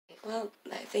Well,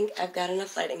 I think I've got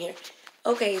enough lighting here.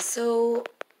 Okay, so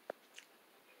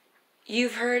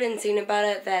you've heard and seen about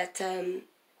it that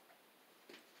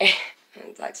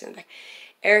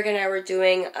Eric and I were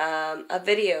doing a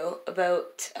video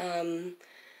about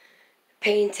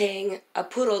painting a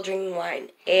poodle drinking wine,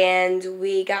 and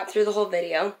we got through the whole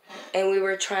video, and we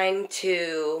were trying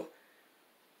to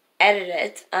edit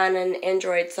it on an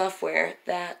Android software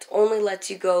that only lets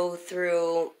you go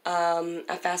through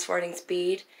a fast forwarding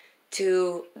speed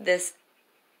to this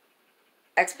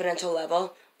exponential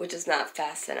level, which is not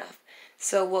fast enough.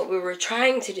 So what we were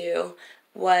trying to do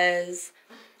was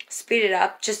speed it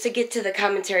up just to get to the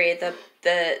commentary,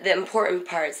 the important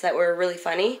parts that were really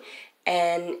funny,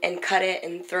 and cut it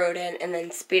and throw it in and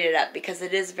then speed it up, because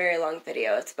it is a very long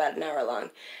video. It's about an hour long,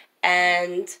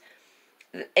 and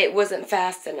it wasn't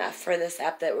fast enough for this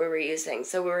app that we were using.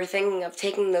 So we were thinking of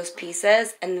taking those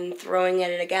pieces and then throwing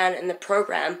it again in the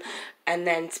program and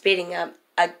then speeding up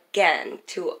again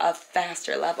to a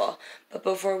faster level. But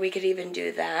before we could even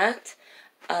do that,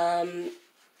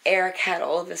 Eric had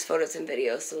all of his photos and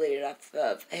videos deleted off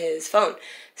of his phone.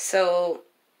 So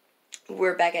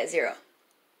we're back at zero.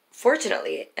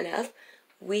 Fortunately enough,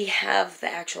 we have the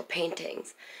actual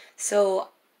paintings. So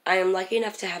I am lucky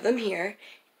enough to have them here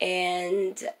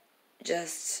and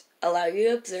just allow you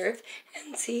to observe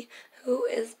and see who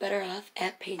is better off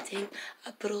at painting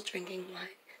a poodle drinking wine.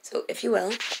 So if you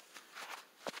will,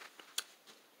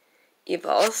 you've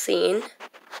all seen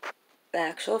the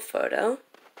actual photo,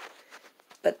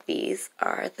 but these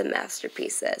are the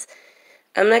masterpieces.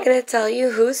 I'm not going to tell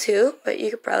you who's who, but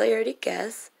you could probably already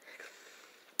guess.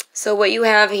 So what you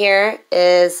have here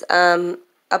is a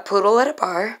poodle at a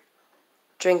bar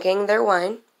drinking their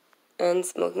wine and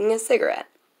smoking a cigarette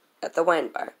at the wine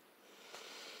bar.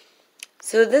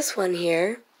 So this one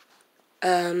here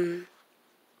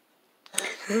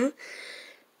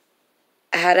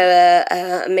had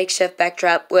a makeshift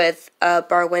backdrop with a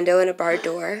bar window and a bar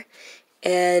door.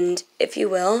 And if you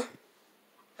will,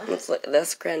 let's look at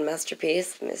this grand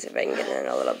masterpiece. Let me see if I can get in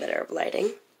a little bit of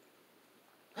lighting.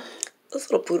 This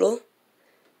little poodle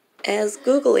has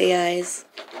googly eyes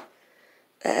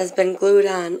that has been glued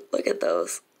on. Look at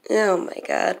those. Oh my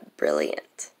god,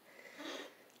 brilliant.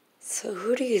 So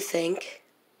who do you think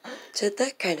did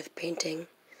that kind of painting?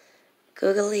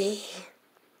 Googly,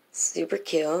 super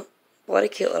cute. What a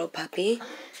cute little puppy.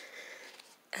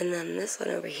 And then this one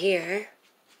over here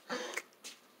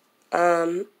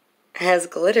has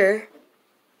glitter,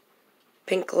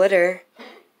 pink glitter,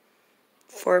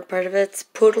 for part of its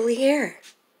poodly hair.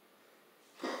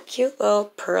 Cute little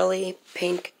pearly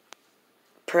pink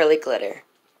pearly glitter.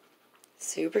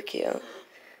 Super cute.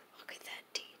 Look at that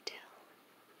detail.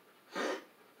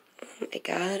 Oh my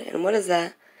god, and what is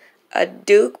that? A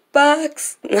Duke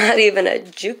box? Not even a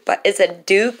jukebox. It's a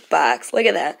Duke box. Look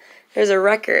at that. There's a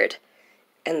record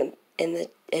in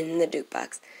the Duke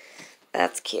box.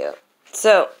 That's cute.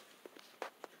 So,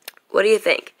 what do you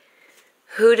think?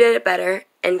 Who did it better?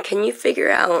 And can you figure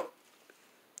out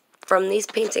from these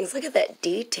paintings? Look at that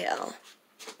detail.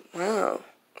 Wow.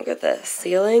 Look at the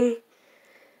ceiling.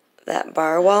 That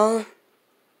bar wall.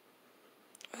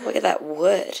 Look at that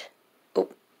wood. Oh,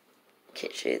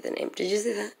 can't show you the name. Did you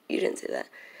see that? You didn't see that.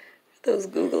 Those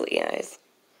googly eyes.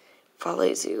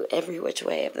 Follows you every which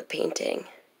way of the painting.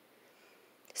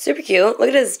 Super cute. Look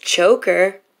at his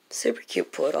choker. Super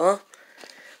cute poodle.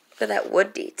 Look at that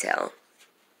wood detail.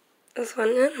 This one,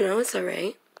 I don't know, it's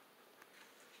alright.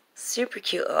 Super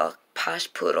cute little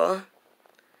posh poodle. Look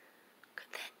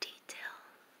at that detail.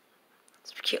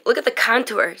 Super cute. Look at the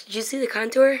contour. Did you see the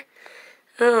contour?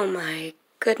 Oh my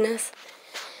goodness.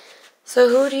 So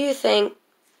who do you think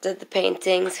did the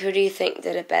paintings? Who do you think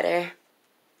did it better?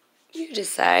 You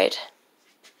decide.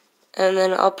 And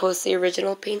then I'll post the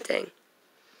original painting.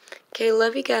 Okay,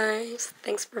 love you guys.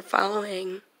 Thanks for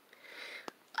following.